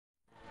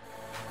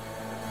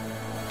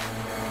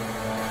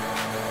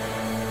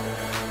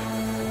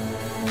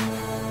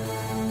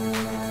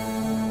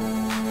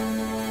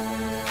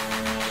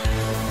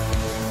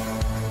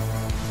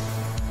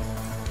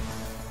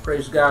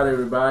Praise God,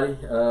 everybody.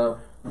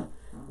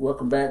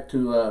 Welcome back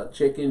to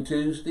Check-In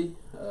Tuesday.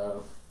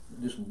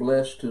 Just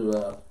blessed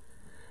to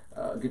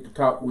get to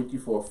talk with you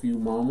for a few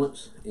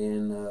moments.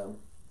 And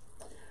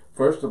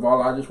first of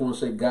all, I just want to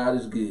say God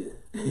is good.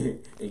 And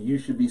you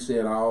should be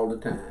saying all the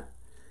time,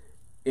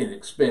 and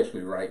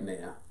especially right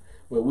now.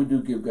 Well, we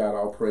do give God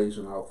all praise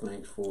and all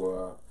thanks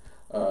for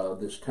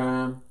this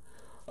time.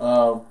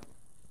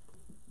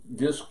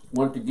 Just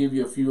want to give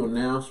you a few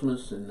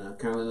announcements and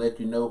kind of let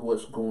you know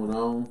what's going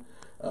on.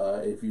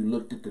 If you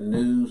looked at the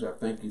news, I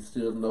think you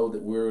still know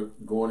that we're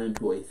going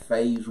into a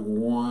phase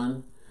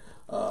 1.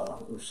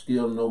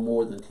 Still no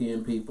more than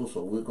 10 people,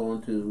 so we're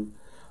going to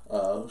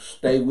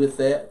stay with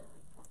that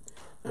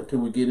until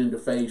we get into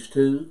phase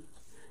 2.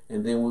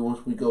 And then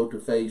once we go to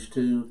phase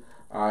 2,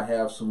 I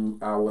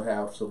will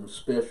have some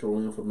special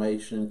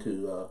information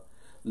to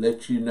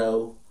let you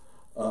know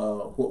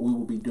what we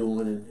will be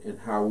doing and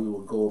how we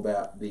will go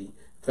about the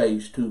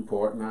phase 2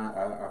 part. And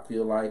I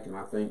feel like, and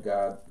I thank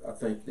God, I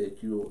think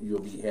that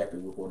you'll be happy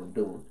with what I'm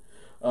doing.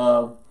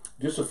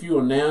 Just a few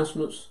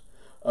announcements.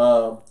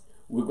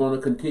 We're going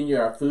to continue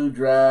our food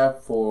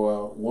drive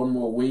for one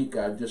more week.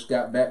 I just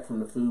got back from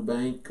the food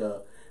bank.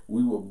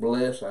 We were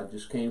blessed. I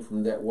just came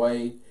from that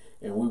way,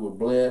 and we were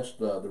blessed.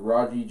 The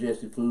Roger E.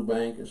 Jesse Food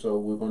Bank, and so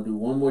we're going to do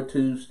one more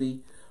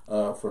Tuesday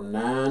from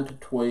 9 to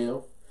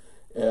 12.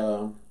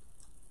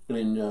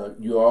 And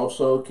you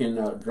also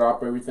can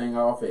drop everything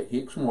off at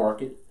Hicks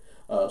Market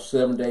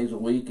 7 days a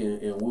week,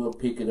 and we'll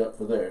pick it up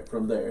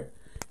from there.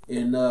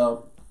 And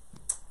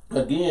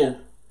again,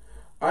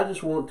 I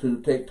just want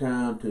to take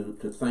time to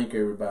thank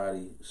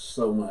everybody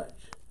so much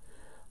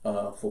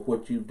for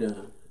what you've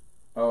done.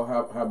 Oh,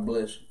 how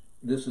blessed.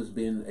 This has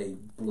been a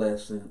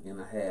blessing and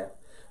a half.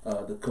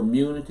 The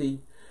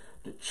community,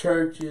 the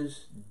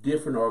churches,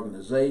 different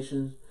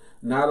organizations,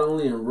 not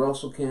only in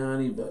Russell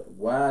County, but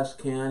Wise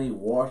County,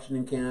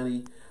 Washington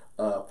County,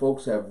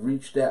 folks have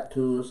reached out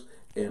to us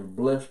and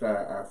blessed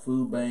our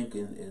food bank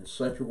in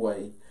such a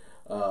way,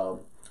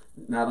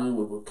 not only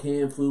with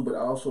canned food, but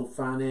also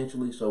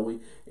financially.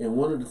 And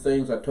one of the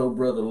things I told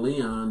Brother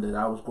Leon that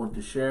I was going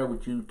to share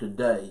with you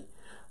today,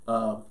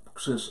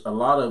 since a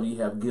lot of you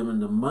have given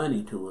the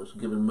money to us,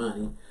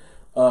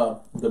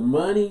 the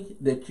money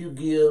that you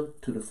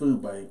give to the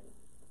food bank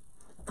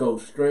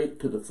goes straight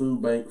to the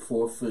food bank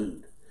for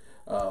food.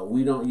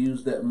 We don't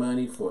use that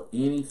money for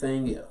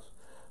anything else.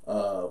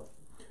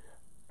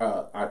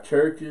 Our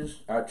church,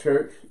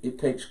 it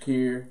takes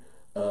care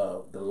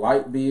of the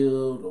light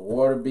bill, the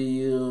water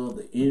bill,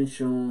 the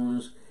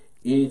insurance,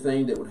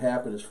 anything that would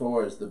happen as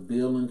far as the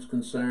billing's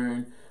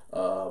concerned,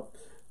 all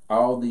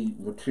the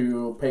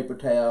material, paper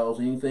towels,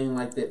 anything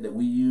like that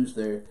we use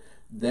there,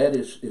 that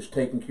is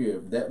taken care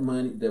of. That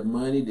money, the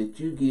money that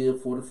you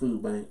give for the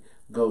food bank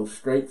goes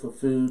straight for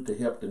food to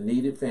help the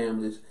needed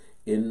families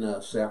in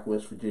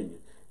Southwest Virginia.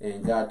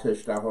 And God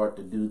touched our heart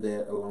to do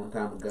that a long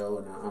time ago.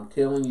 And I'm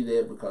telling you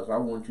that because I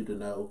want you to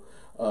know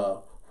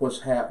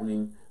what's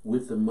happening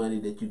with the money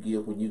that you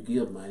give when you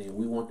give money. And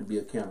we want to be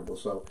accountable.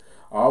 So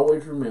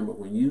always remember,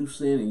 when you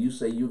send and you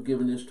say you're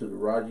giving this to the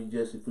Roger E.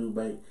 Jesse Food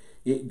Bank,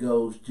 it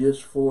goes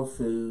just for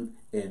food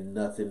and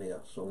nothing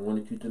else. So I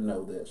wanted you to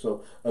know that.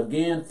 So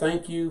again,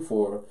 thank you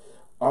for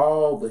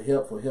all the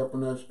help, for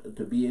helping us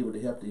to be able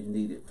to help these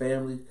needed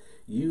families.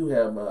 You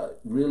have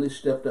really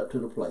stepped up to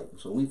the plate.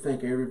 So we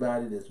thank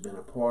everybody that's been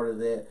a part of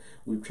that.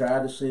 We've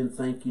tried to send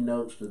thank you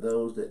notes to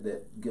those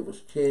that give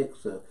us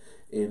checks,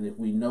 and if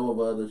we know of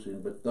others,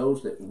 but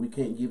those that we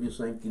can't give you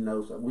thank you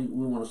notes, we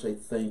want to say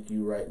thank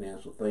you right now.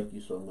 So thank you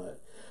so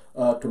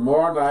much.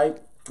 Tomorrow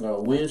night,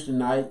 Wednesday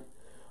night,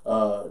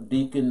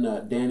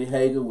 Deacon Danny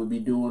Hager will be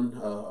doing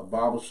a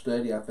Bible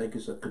study. I think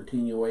it's a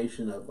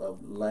continuation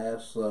of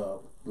last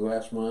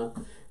month,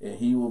 and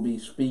he will be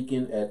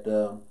speaking at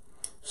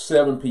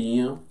 7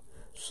 p.m.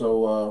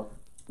 So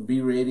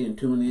be ready and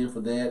tune in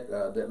for that.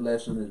 That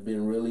lesson has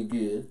been really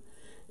good.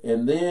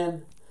 And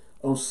then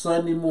on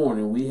Sunday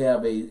morning, we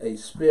have a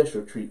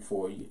special treat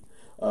for you.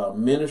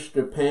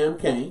 Minister Pam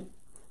Kane,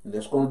 and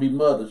that's going to be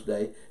Mother's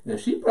Day. Now,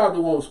 she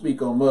probably won't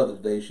speak on Mother's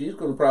Day. She's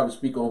going to probably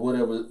speak on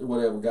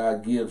whatever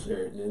God gives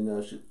her.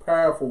 And she's a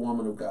powerful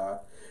woman of God.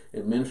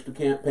 And Minister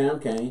Pam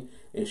Kane,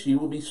 and she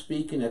will be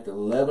speaking at the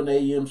 11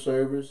 a.m.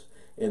 service.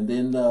 And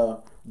then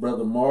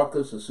Brother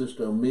Marcus and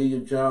Sister Amelia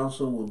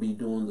Johnson will be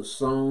doing the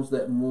songs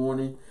that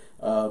morning.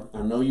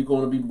 I know you're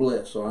going to be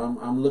blessed, so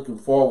I'm looking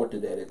forward to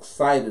that,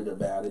 excited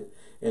about it.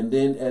 And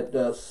then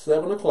at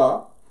 7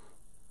 o'clock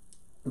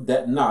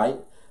that night,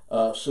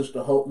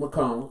 Sister Hope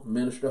McConnell,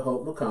 Minister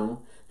Hope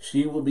McConnell,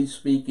 she will be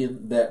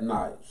speaking that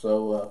night.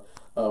 So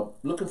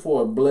looking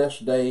for a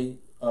blessed day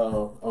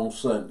on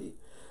Sunday.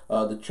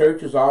 The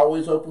church is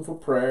always open for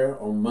prayer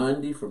on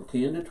Monday from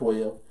 10 to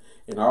 12.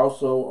 And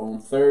also on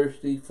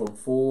Thursday from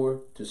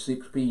 4 to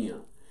 6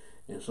 p.m.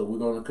 And so we're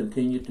going to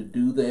continue to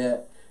do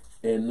that.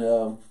 And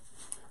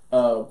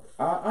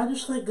I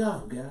just thank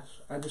God,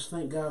 guys. I just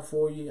thank God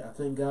for you. I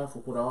thank God for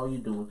what all you're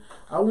doing.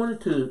 I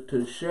wanted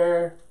to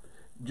share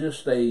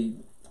just a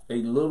a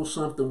little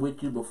something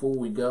with you before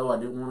we go. I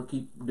don't want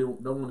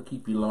to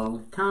keep you long.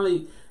 It kind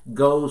of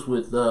goes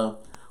with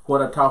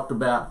what I talked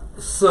about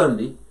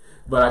Sunday,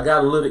 but I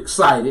got a little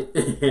excited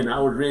and I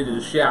was ready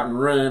to shout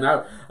and run.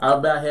 I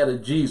about had a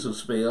Jesus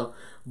spell,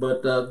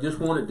 but just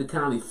wanted to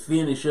kind of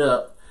finish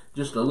up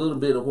just a little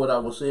bit of what I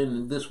was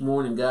saying this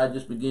morning. God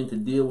just began to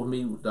deal with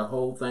me with the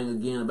whole thing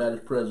again about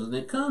His presence. And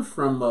it comes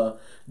from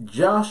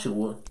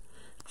Joshua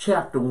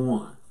chapter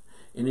 1.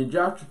 And in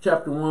Joshua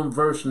chapter 1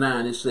 verse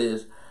 9 it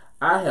says,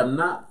 I have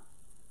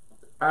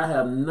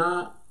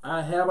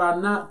I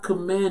not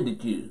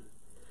commanded you,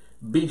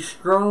 be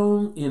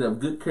strong and of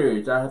good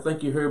courage. I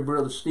think you heard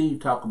Brother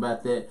Steve talk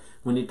about that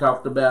when he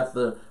talked about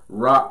the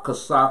Rak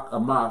Kasak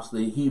Amas,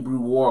 the Hebrew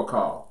war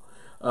call.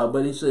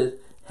 But he says,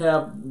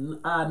 have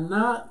I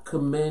not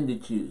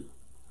commanded you,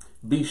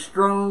 be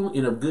strong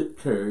and of good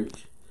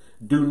courage,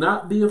 do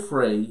not be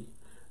afraid,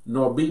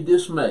 nor be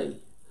dismayed,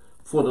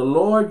 for the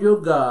Lord your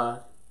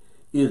God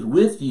is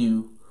with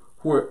you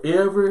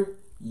wherever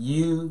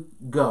you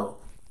go.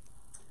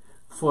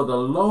 For the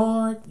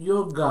Lord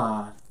your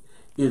God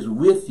is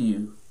with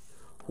you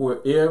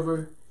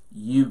wherever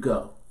you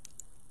go.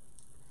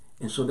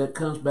 And so that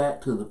comes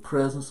back to the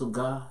presence of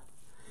God.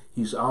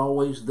 He's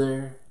always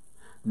there,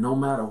 no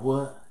matter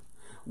what.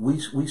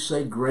 We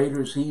say,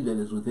 greater is He that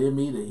is within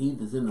me than he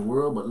that is in the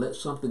world, but let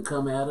something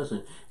come at us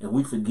and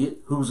we forget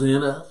who's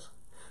in us.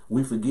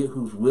 We forget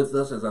who's with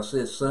us, as I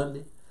said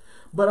Sunday.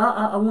 But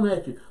I want to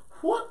ask you,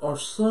 what are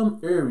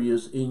some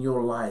areas in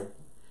your life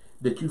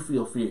that you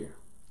feel fear?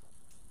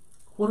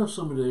 What are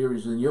some of the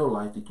areas in your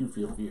life that you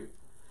feel fear?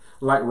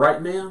 Like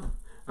right now,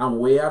 I'm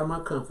way out of my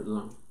comfort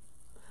zone.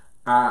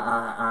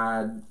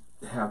 I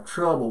have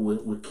trouble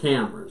with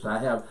cameras. I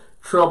have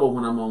trouble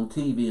when I'm on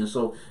TV. And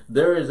so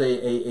there is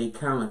a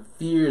kind of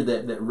fear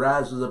that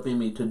rises up in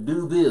me to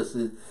do this.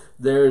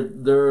 There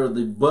are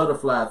the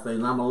butterfly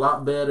thing. I'm a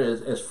lot better.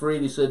 As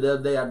Freddie said the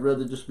other day, I'd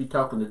rather just be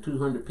talking to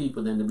 200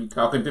 people than to be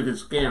talking to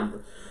this camera.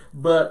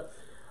 But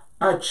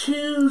I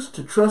choose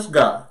to trust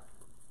God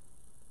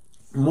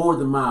more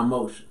than my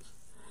emotions.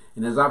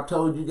 And as I've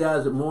told you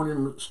guys at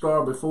Morning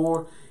Star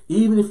before,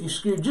 even if you're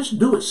scared, just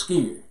do it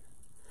scared.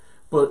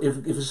 But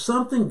if it's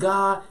something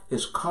God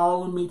is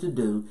calling me to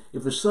do,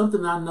 if it's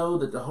something I know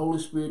that the Holy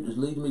Spirit is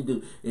leading me to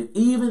do, and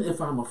even if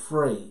I'm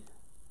afraid,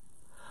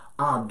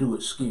 I'll do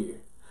it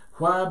scared.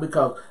 Why?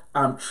 Because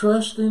I'm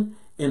trusting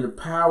in the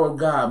power of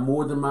God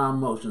more than my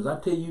emotions. I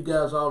tell you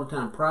guys all the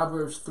time,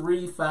 Proverbs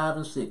 3, 5,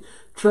 and 6.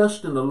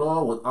 Trust in the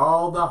Lord with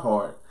all thy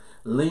heart.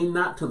 Lean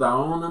not to thy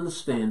own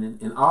understanding.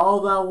 In all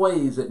thy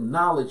ways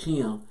acknowledge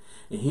Him,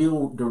 and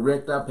He'll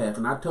direct our path.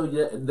 And I told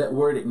you that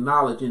word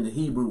acknowledge in the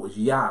Hebrew was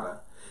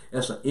yada.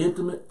 That's an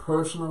intimate,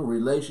 personal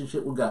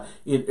relationship with God.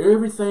 In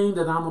everything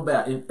that I'm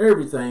about, in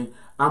everything,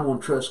 I'm going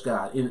to trust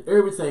God. In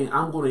everything,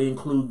 I'm going to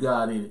include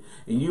God in it.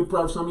 And you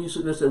probably, some of you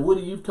sitting there say,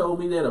 Woody, you've told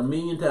me that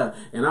 1,000,000 times.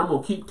 And I'm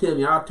going to keep telling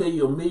you, I'll tell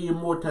you 1,000,000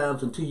 more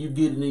times until you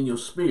get it in your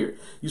spirit.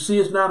 You see,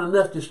 it's not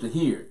enough just to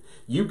hear it.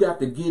 You got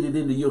to get it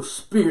into your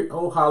spirit.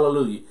 Oh,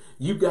 hallelujah.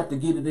 You got to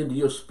get it into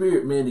your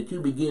spirit, man, that you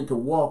begin to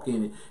walk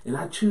in it. And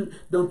I choose,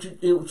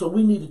 so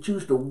we need to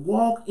choose to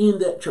walk in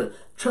that trust,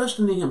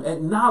 trusting in Him,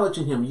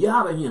 acknowledging Him,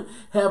 yada Him,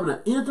 having an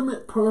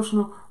intimate,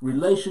 personal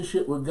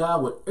relationship with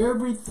God with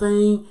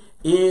everything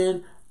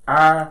in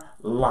our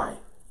life.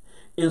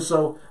 And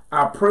so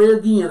I pray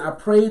again, I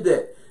pray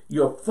that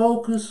your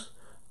focus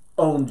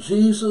on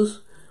Jesus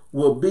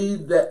will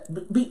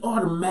be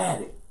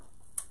automatic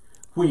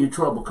when your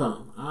trouble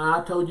comes.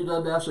 I told you the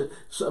other day, I said,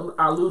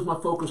 I lose my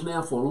focus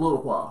now for a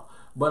little while.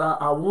 But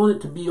I want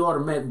it to be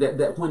automatic,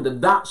 that when the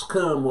dots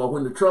come or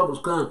when the troubles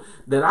come,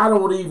 that I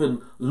don't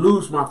even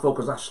lose my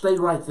focus. I stay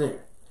right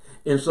there.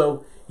 And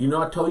so,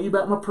 I told you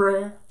about my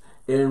prayer,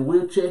 and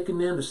we're checking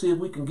them to see if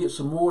we can get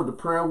some more of the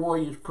Prayer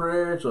Warriors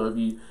prayers, or if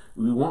we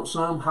want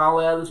some,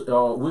 holler at us,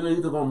 or we're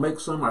either going to make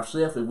some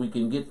ourselves if we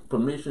can get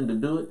permission to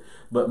do it.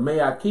 But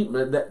may I keep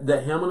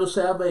that helmet of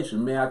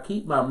salvation, may I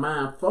keep my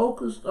mind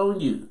focused on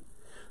you,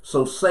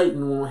 so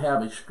Satan won't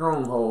have a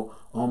stronghold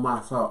on my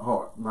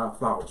heart, my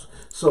thoughts.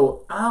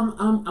 So I'm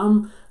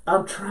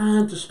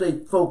trying to stay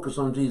focused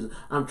on Jesus.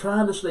 I'm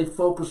trying to stay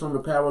focused on the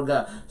power of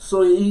God.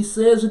 So He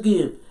says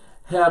again,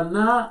 have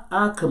not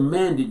I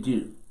commanded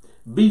you?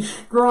 Be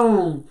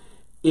strong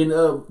and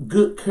of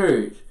good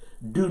courage.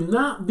 Do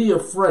not be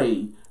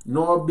afraid,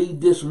 nor be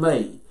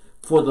dismayed.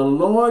 For the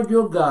Lord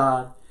your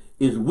God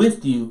is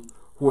with you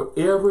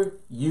wherever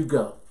you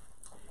go.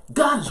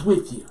 God is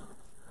with you.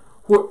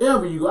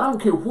 Wherever you go, I don't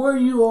care where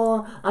you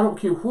are, I don't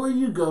care where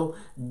you go,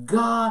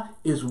 God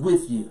is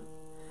with you.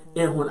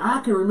 And when I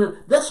can remember,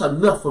 that's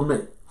enough for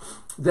me.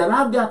 That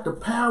I've got the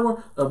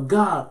power of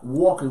God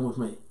walking with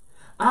me.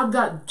 I've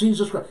got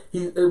Jesus Christ.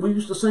 We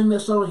used to sing that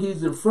song,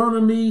 He's in front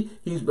of me,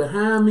 He's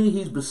behind me,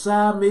 He's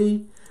beside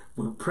me.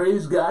 But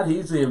praise God,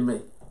 He's in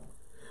me.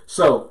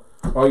 So,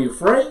 are you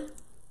afraid?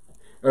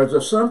 Or is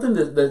there something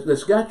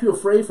that's got you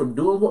afraid from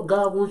doing what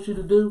God wants you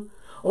to do?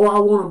 Oh, I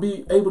want to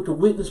be able to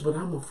witness, but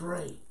I'm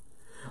afraid.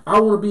 I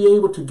want to be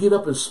able to get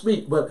up and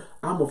speak, but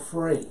I'm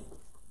afraid.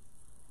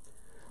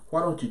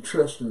 Why don't you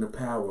trust in the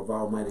power of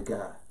Almighty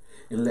God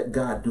and let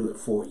God do it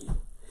for you?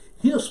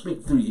 He'll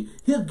speak through you.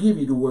 He'll give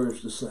you the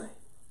words to say.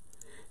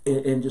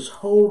 And just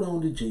hold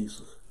on to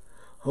Jesus.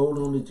 Hold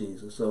on to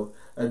Jesus. So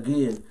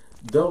again,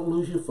 don't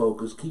lose your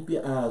focus. Keep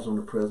your eyes on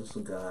the presence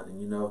of God.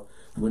 And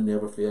we'll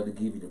never fail to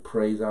give you the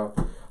praise. I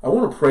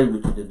want to pray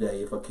with you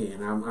today if I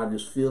can. I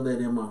just feel that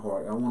in my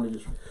heart. I want to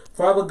just,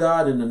 Father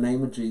God, in the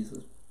name of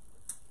Jesus,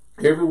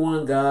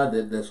 everyone, God,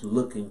 that's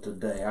looking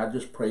today, I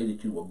just pray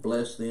that you will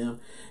bless them.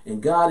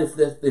 And God, if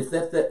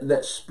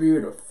that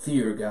spirit of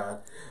fear, God,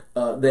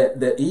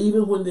 that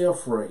even when they're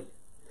afraid,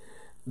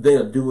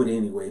 they'll do it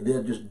anyway.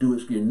 They'll just do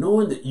it,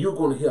 knowing that you're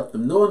going to help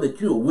them, knowing that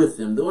you're with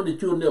them, knowing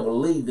that you'll never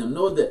leave them,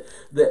 knowing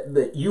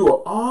that you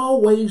are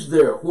always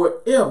there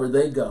wherever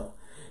they go.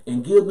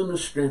 And give them the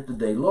strength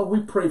today. Lord, we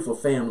pray for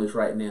families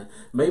right now.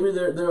 Maybe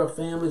there are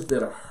families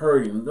that are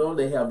hurting. Lord,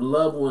 they have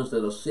loved ones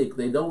that are sick.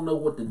 They don't know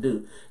what to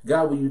do.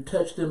 God, will you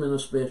touch them in a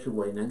special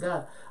way? Now,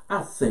 God,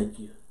 I thank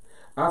you.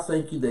 I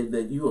thank you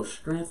that you are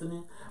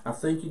strengthening. I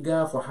thank you,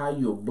 God, for how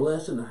you're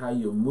blessing and how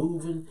you're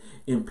moving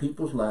in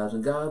people's lives.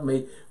 And God,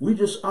 may we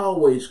just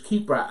always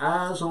keep our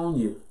eyes on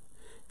you.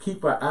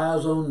 Keep our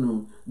eyes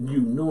on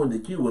you, knowing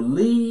that you will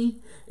lead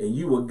and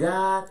you will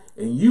guide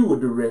and you will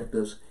direct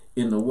us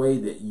in the way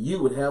that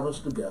you would have us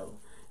to go.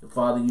 And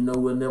Father,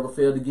 we'll never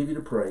fail to give you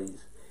the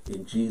praise.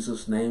 In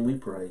Jesus' name we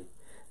pray.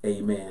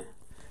 Amen.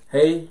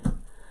 Hey,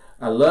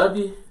 I love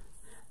you.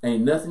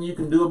 Ain't nothing you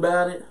can do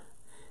about it.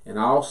 And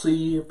I'll see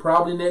you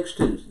probably next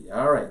Tuesday.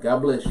 All right.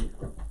 God bless you.